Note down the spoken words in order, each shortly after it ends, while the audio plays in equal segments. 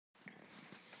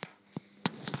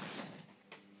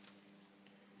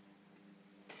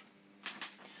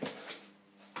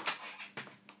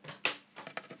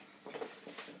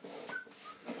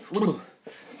How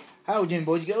are we doing,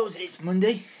 boys and girls? It's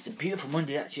Monday. It's a beautiful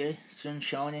Monday, actually. Sun's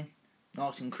shining,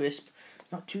 nice and crisp.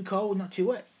 Not too cold, not too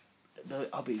wet. But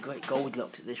I'll be great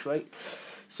Goldilocks at this rate.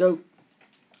 So,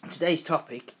 today's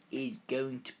topic is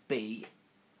going to be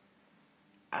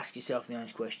ask yourself the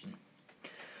honest question.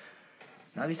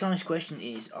 Now, this honest question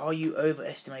is, are you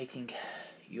overestimating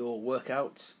your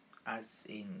workouts, as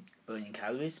in burning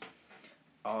calories?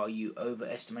 Are you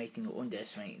overestimating or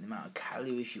underestimating the amount of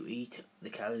calories you eat,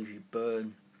 the calories you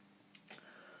burn,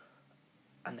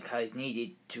 and the calories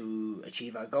needed to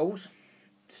achieve our goals?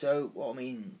 So what I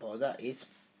mean by that is,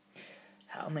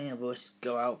 how many of us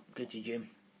go out, go to the gym,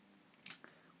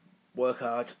 work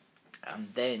hard, and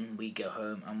then we go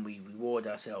home and we reward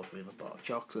ourselves with a bottle of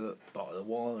chocolate, bottle of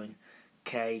wine,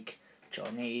 cake,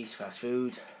 Chinese, fast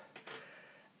food,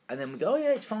 and then we go, oh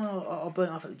yeah, it's fine, I'll burn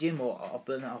it off at the gym, or I'll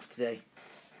burn it off today.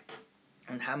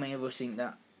 And how many of us think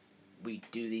that we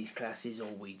do these classes, or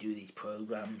we do these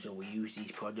programs, or we use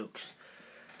these products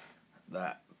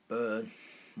that burn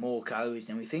more calories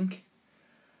than we think,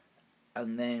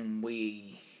 and then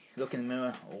we look in the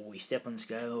mirror or we step on the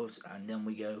scales and then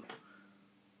we go,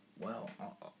 well,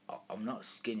 I'm not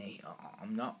skinny,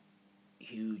 I'm not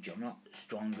huge, I'm not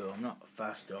stronger, I'm not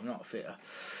faster, I'm not fitter,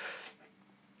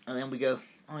 and then we go,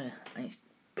 oh yeah, and it's a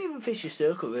bit of a vicious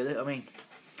circle, really. I mean,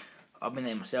 I've been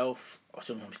there myself. I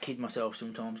sometimes kid myself,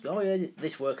 sometimes go, oh yeah,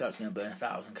 this workout's going to burn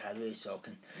 1,000 calories, so I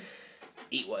can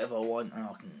eat whatever I want and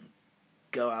I can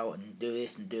go out and do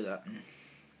this and do that.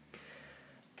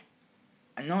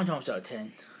 And 9 times out of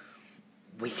 10,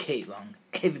 we get it wrong.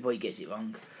 Everybody gets it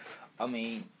wrong. I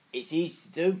mean, it's easy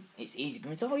to do. It's easy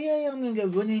to go, oh yeah, I'm going to go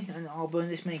running and I'll burn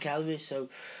this many calories. So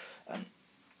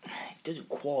it doesn't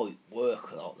quite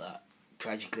work like that,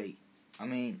 tragically.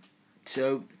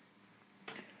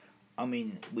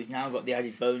 We've now got the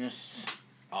added bonus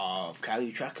of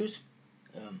calorie trackers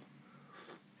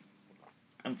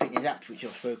and fitness apps, which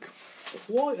I've spoke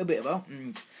quite a bit about,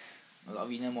 and a lot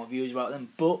of you know my views about them.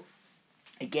 But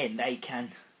again, they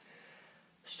can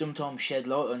sometimes shed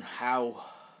light on how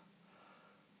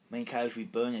many calories we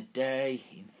burn a day,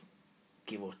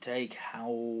 give or take, how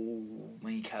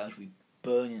many calories we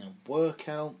burn in a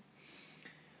workout,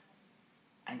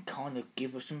 and kind of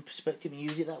give us some perspective and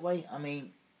use it that way. I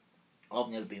mean, I've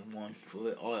never been one for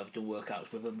it. I have done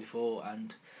workouts with them before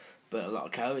and burnt a lot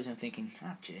of calories. I'm thinking,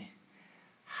 actually,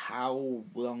 how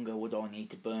longer would I need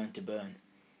to burn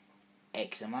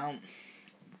X amount?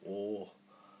 Or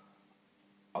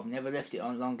I've never left it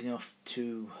on long enough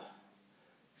to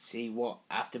see what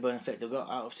afterburn effect I got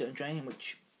out of certain training,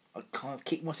 which I kind of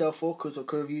kicked myself for because I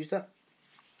could have used that.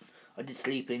 I did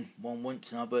sleep in one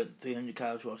once and I burnt 300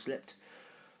 calories while I slept,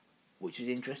 which is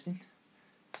interesting.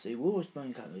 So we always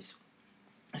burn calories.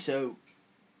 So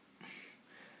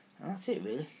that's it,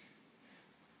 really.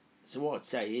 So what I'd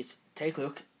say is, take a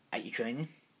look at your training,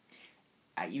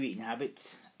 at your eating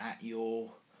habits, at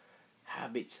your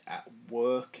habits at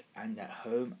work and at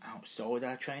home outside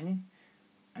our training,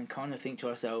 and kind of think to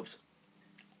ourselves,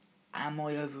 am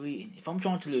I overeating? If I'm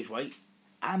trying to lose weight,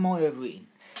 am I overeating?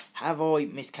 Have I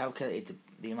miscalculated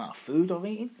the amount of food I've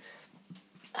eaten?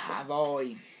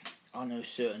 I know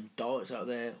certain diets out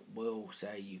there will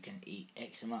say you can eat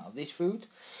X amount of this food,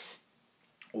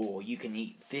 or you can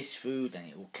eat this food and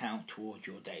it will count towards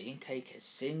your daily intake as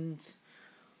sins.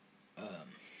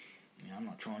 I'm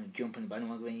not trying to jump on the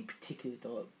bandwagon of any particular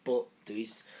diet, but there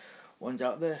is ones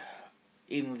out there,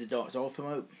 even with the diets I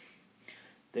promote,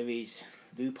 there is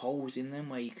loopholes in them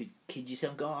where you could kid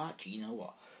yourself and go, oh, actually, you know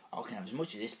what, I can have as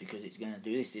much of this because it's going to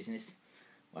do this, and this.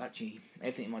 Well, actually,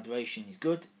 everything in moderation is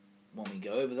good. When we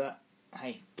go over that,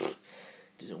 hey,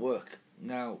 doesn't work.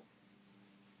 Now,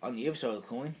 on the other side of the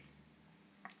coin,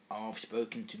 I've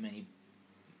spoken to many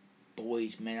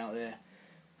men out there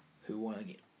who want to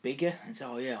get bigger and say,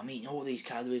 oh yeah, I'm eating all these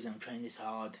calories, I'm training this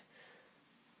hard,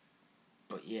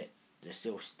 but yet they're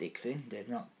still stick thin, they've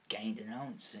not gained an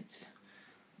ounce.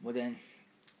 Well then,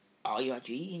 are you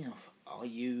actually eating enough? Are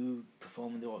you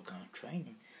performing the right kind of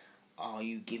training? Are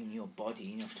you giving your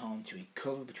body enough time to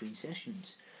recover between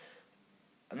sessions?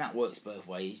 And that works both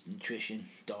ways. Nutrition,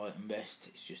 diet and rest,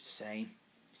 it's just the same.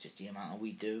 It's just the amount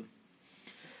we do,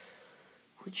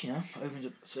 which, opens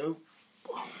up. So,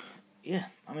 yeah,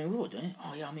 I mean, we're all doing it.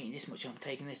 Oh yeah, I'm eating this much, I'm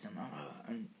taking this,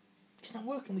 and it's not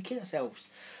working, we kill ourselves.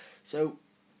 So,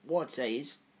 what I'd say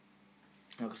is,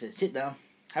 like I said, sit down,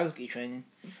 have a look at your training,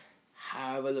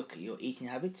 have a look at your eating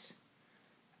habits,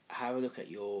 have a look at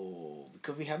your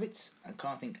recovery habits, and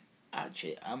kind of think,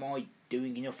 actually, am I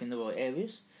doing enough in the right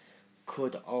areas?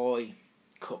 Could I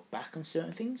cut back on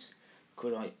certain things?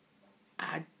 Could I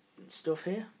add stuff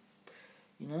here?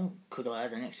 Could I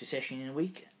add an extra session in a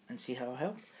week? and see how I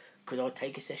help. Could I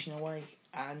take a session away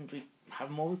and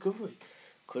have more recovery?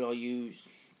 Could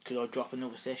I drop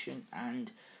another session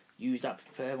and use that to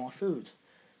prepare my food?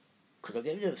 Could I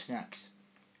get rid of snacks?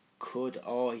 Could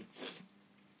I,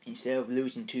 instead of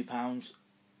losing £2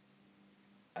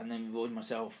 and then reward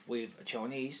myself with a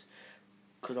Chinese,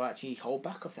 could I actually hold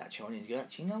back off that Chinese? Go,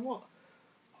 actually, you know what?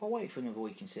 I'll wait for another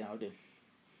week and see how I do.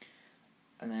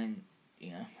 And then,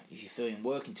 if you throw in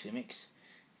work into the mix,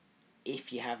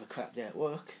 if you have a crap day at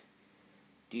work,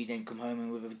 do you then come home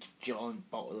and with a giant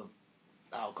bottle of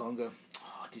alcohol and go,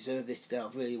 oh, I deserve this today,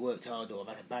 I've really worked hard, or I've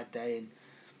had a bad day, and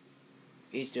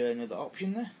is there another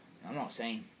option there? I'm not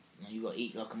saying you've got to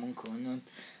eat like a monk and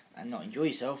not enjoy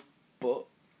yourself, but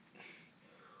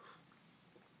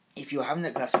if you're having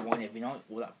that glass of wine every night,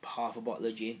 or that half a bottle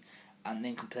of gin, and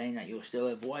then complain that you're still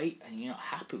overweight and you're not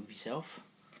happy with yourself,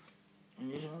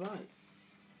 and you're just alright.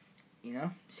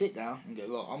 Sit down and go,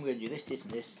 look, I'm going to do this, this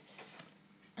and this,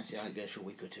 and see how it goes for a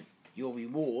week or two. Your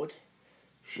reward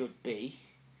should be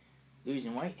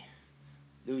losing weight,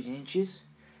 losing inches,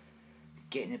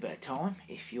 getting a better time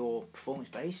if you're performance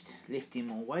based, lifting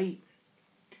more weight,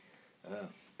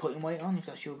 putting weight on if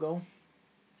that's your goal.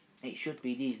 It should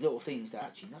be these little things that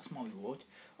actually, that's my reward.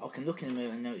 I can look in the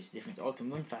mirror and notice the difference. I can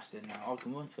run faster now, I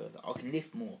can run further, I can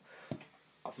lift more.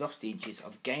 I've lost the inches,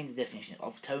 I've gained the definition,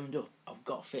 I've toned up, I've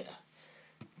got fitter.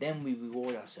 Then we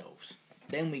reward ourselves.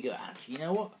 Then we go, actually, you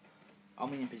know what?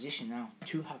 I'm in a position now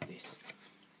to have this.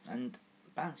 And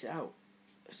balance it out.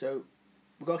 So,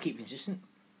 we've got to keep consistent.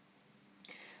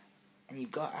 And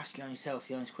you've got to ask yourself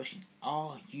the honest question,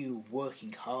 are you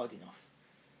working hard enough?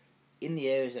 In the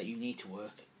areas that you need to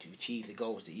work to achieve the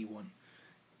goals that you want,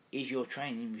 is your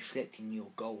training reflecting your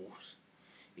goals?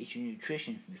 Is your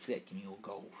nutrition reflecting your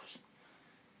goals?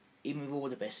 Even with all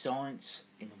the best science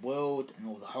in the world and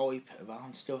all the hype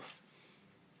around stuff,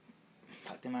 the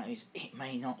fact of the matter is, it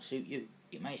may not suit you.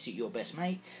 It may suit your best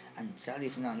mate and Sally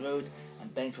from down the road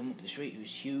and Ben from up the street,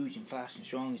 who's huge and fast and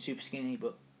strong and super skinny,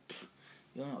 but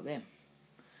you're not them.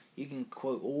 You can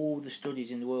quote all the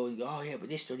studies in the world and go, oh yeah, but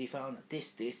this study found that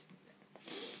this,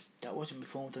 that wasn't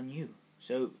performed on you.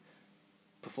 So,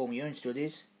 perform your own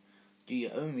studies, do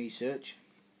your own research,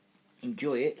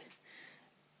 enjoy it,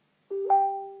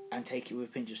 and take it with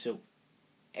a pinch of salt.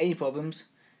 Any problems,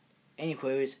 any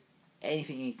queries,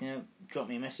 anything you need to know, drop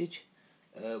me a message.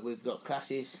 We've got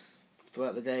classes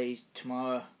throughout the days,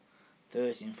 tomorrow,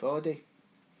 Thursday and Friday.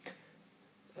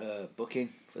 Book in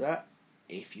for that.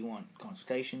 If you want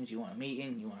consultations, you want a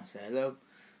meeting, you want to say hello,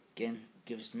 again,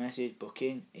 give us a message, book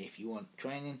in. If you want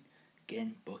training,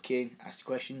 again, book in, ask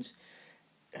questions.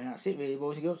 And that's it really,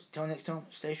 boys and girls. Till next time,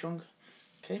 stay strong.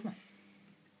 Caveman.